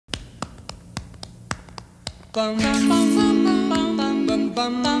Where's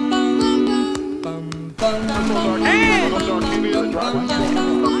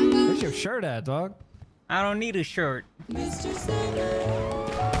your shirt at, dog? I don't need a shirt.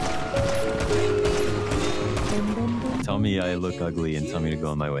 Tell me I look ugly and tell me to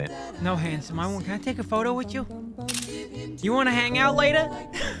go on my way. No, handsome. Can I take a photo with you? You want to hang out later?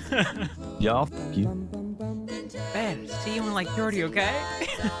 Yeah, I'll fuck you. Man, see you in like 30, okay?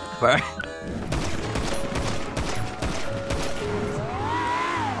 Bye.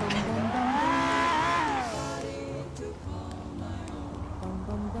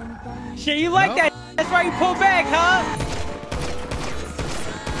 Shit, you like that? That's why you pull back, huh?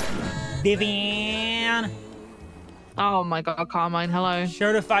 Vivian. Oh my god, Carmine, hello.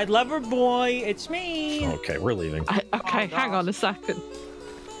 Certified lover boy, it's me. Okay, we're leaving. Okay, hang on a second.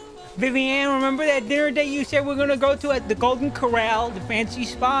 Vivian, remember that dinner date you said we're gonna go to at the Golden Corral, the fancy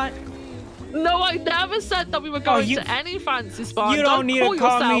spot? No, I never said that we were going to any fancy spot. You don't need to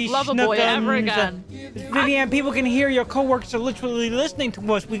call me lover boy ever again. Vivian, people can hear your coworkers are literally listening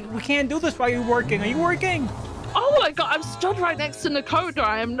to us. We can't do this while you're working. Are you working? Oh my god, I'm stood right next to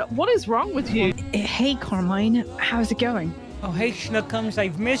Nakoda. What is wrong with you? Hey, Carmine, how's it going? Oh, hey, Schnookums,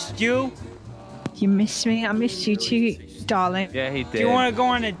 I've missed you. You missed me? I missed you too, darling. Yeah, he did. Do you want to go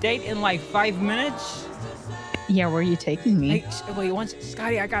on a date in like 5 minutes? Yeah, where are you taking me? Hey, wait,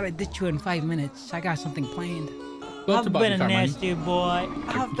 Scotty, I gotta ditch you in 5 minutes. I got something planned. I've been a nasty boy.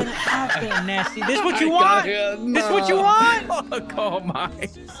 I've been nasty. This what you want? This what you want? Oh, Carmine.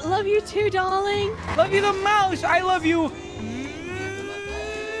 Love you too, darling. Love you the most. I love you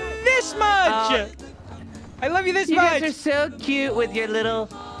this much. I love you this much. You guys are so cute with your little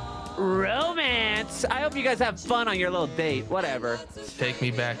romance. I hope you guys have fun on your little date. Whatever. Take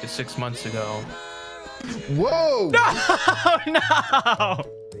me back to 6 months ago. Whoa! No!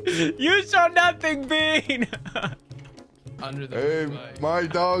 You saw nothing, Bean. Under the Hey, my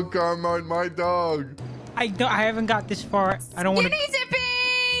dog, Carmine, my dog. I haven't got this far. I don't want to. Skinny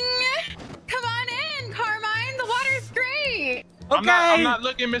dipping! Come on in, Carmine. The water's great. Okay. I'm not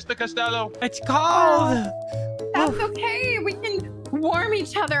looking, Mr. Costello. It's cold. That's okay. We can warm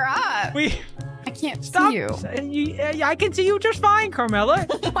each other up. I can't see you. I can see you just fine, Carmela.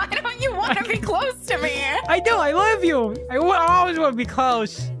 Why don't you want to be close to me? I do. I love you. I always want to be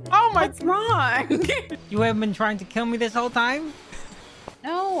close. Oh my. What's wrong? You haven't been trying to kill me this whole time?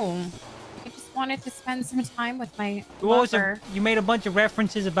 No. I just wanted to spend some time with my lover. You made a bunch of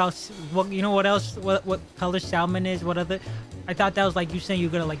references about what else? What color salmon is? What other? I thought that was like you saying you're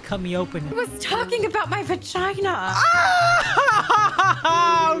gonna like cut me open. I was talking about my vagina. Oh!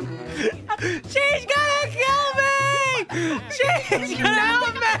 She's gonna kill me! She's gonna kill me!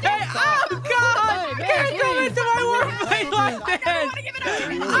 Oh God! Can't come into my workplace like this!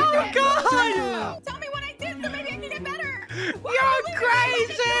 Oh God! Tell me what I did so maybe I can get better. You're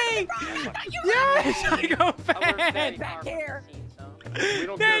crazy! You're a psychopath! Back here.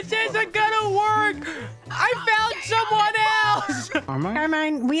 This isn't gonna work! I found someone else!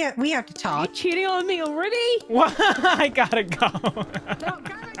 Carmine, we have to talk. Are you cheating on me already? What? I gotta go.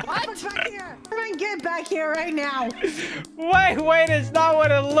 What? Carmine, get back here right now. Wait, it's not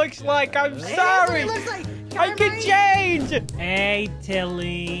what it looks like. I'm sorry. It looks like. I can change. Hey,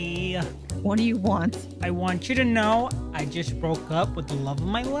 Tilly. What do you want? I want you to know I just broke up with the love of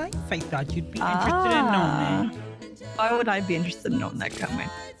my life. I thought you'd be interested in knowing. Why would I be interested in knowing that, Carmine?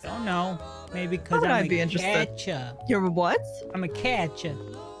 Don't know. Maybe because I'm a catcher. You're what? I'm a catcher.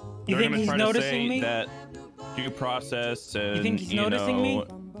 You They're think he's noticing me? That due process and, you think he's noticing me?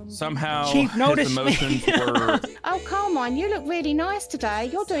 Somehow Chief noticed his emotions were... Oh, Carmine, you look really nice today.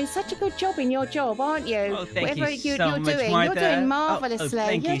 You're doing such a good job in your job, aren't you? Oh, thank Whatever you you're so much, doing, Martha. you're doing marvelously.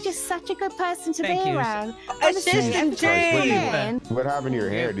 Thank You're you. just such a good person to Thank be you. around. Assistant James! What happened to your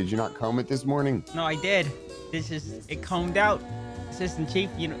hair? Did you not comb it this morning? No, I did. It combed out. Assistant Chief,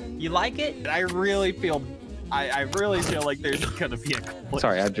 you like it? I really feel like there's gonna be a conflict.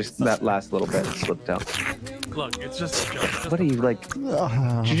 Sorry, that last little bit slipped out. Look, it's just a joke. What are you like?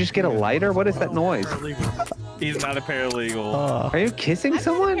 Did you just get a lighter? What is that noise? He's not a paralegal. Are you kissing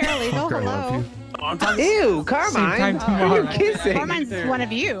someone? Paralegal, hello. Ew, Carmine. Who are you kissing? Carmine's one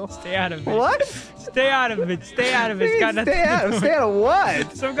of you. Stay out of it. What? Stay out of it. Stay out of it. It's got nothing Stay out. to do Stay out of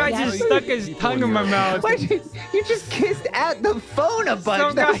what? Some guy just stuck his tongue in my mouth. Why you just kissed at the phone a bunch?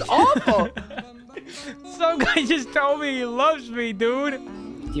 Some That guy- was awful. Some guy just told me he loves me, dude. Do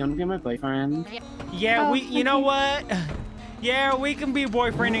you want to be my boyfriend? Yeah, you know what? Yeah, we can be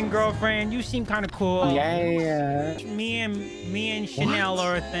boyfriend and girlfriend. You seem kind of cool. Yeah. Me and Chanel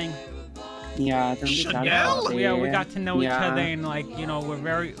are a thing. Yeah, don't be Chanel? Yeah, we got to know each Yeah. other and like, you know, we're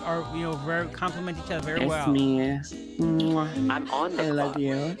very compliment each other very It's well. me. I'm on the I love clock.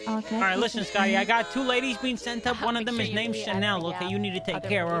 you. Okay. All right, listen, Scotty, I got 2 ladies being sent up. One of them is named Chanel. Okay, you need to take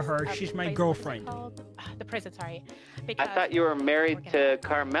care of her. She's my girlfriend. The prison, sorry. I thought you were married to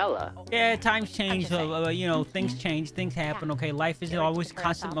Carmela. Yeah, times change. You know, things change. Things happen. Okay, life is always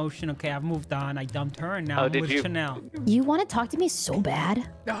constant motion. Okay, I've moved on. I dumped her, and now I'm with Chanel. You want to talk to me so bad?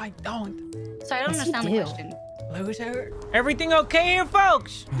 No, I don't. So I don't Yes, you understand the do. question. Loser. Everything okay here,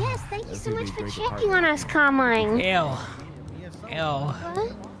 folks? Yes, thank you so much for checking on us, Carmine. Ew.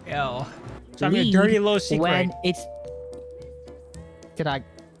 So I'm your dirty little secret. When it's... Did I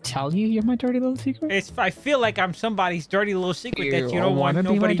tell you you're my dirty little secret? I feel like I'm somebody's dirty little secret that you don't want wanna be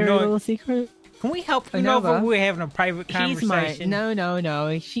my nobody dirty knowing. little secret? Can we help you know if we're having a private He's my... conversation?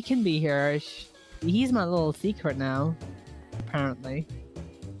 No. She can be here. He's my little secret now. Apparently.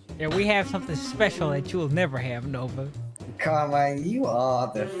 Yeah, we have something special that you'll never have, Nova. Carmine, you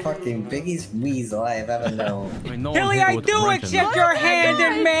are the fucking biggest weasel I have ever known. Hilly, I do accept your hand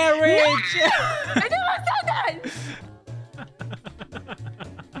in marriage! I never said that!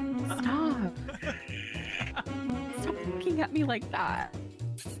 Stop. Stop looking at me like that.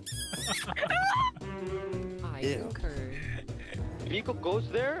 If Nico goes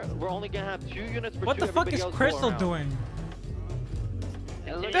there, we're only gonna have 2 units per What the fuck is Crystal doing?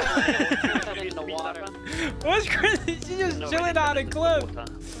 What's Crystal? She's just chilling on a cliff.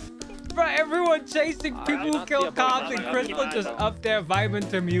 Bro, everyone chasing people who kill cops and Crystal just up there vibing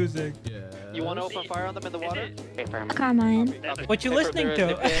to music. You want to open fire on them in the water? Carmine. What you listening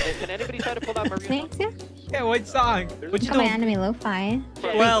to? Can anybody try to pull that marine? Yeah, what song? What you Oh, my doing? enemy lo-fi.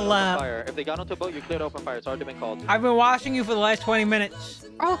 Well, If they got onto a boat, you cleared open fire. It's already been called. I've been watching you for the last 20 minutes.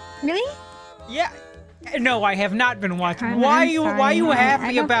 Oh, really? Yeah. No, I have not been watching. Carmine, Why I'm you sorry.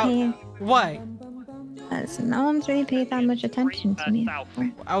 happy I about don't what? So no one's really paid that much attention to me.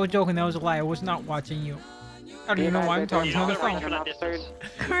 I was joking. That was a lie. I was not watching you. I don't even know why I'm talking on the phone.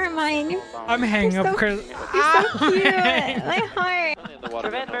 Carmine, I'm hanging up, Chris. you're so cute. My heart.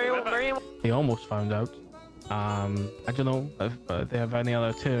 They almost found out. I don't know if they have any other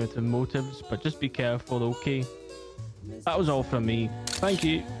alternative motives, but just be careful, okay? That was all from me. Thank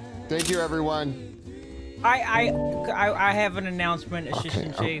you. Thank you, everyone. I have an announcement,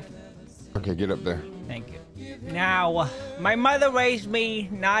 Assistant Chief. Okay, get up there. Thank you. Now, my mother raised me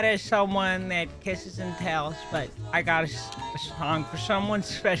not as someone that kisses and tells, but I got a song for someone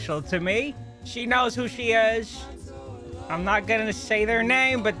special to me. She knows who she is. I'm not gonna say their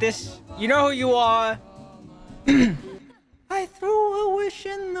name, but you know who you are. I threw a wish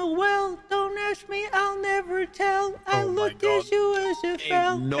in the well. Don't ask me, I'll never tell. I looked at you as it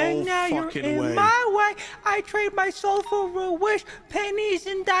fell, and now you're in my way. I trade my soul for a wish, pennies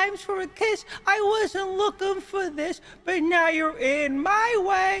and dimes for a kiss. I wasn't looking for this, but now you're in my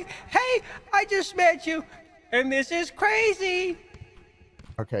way. Hey, I just met you, and this is crazy.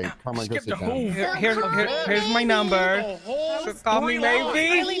 Okay, Carmine, go sit down. Here's my number. So call me maybe.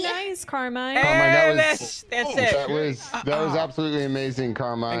 Really nice, Carmine. Carmine, That's it. That was absolutely amazing,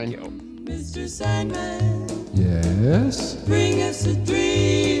 Carmine. Thank you. Mr. Sandman, Yes? bring us a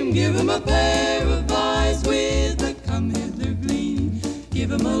dream. Give him a pair of eyes with a come hither gleam.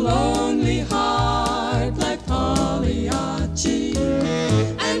 Give him a lonely heart like Pagliacci,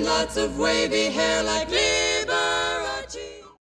 and lots of wavy hair like Liv.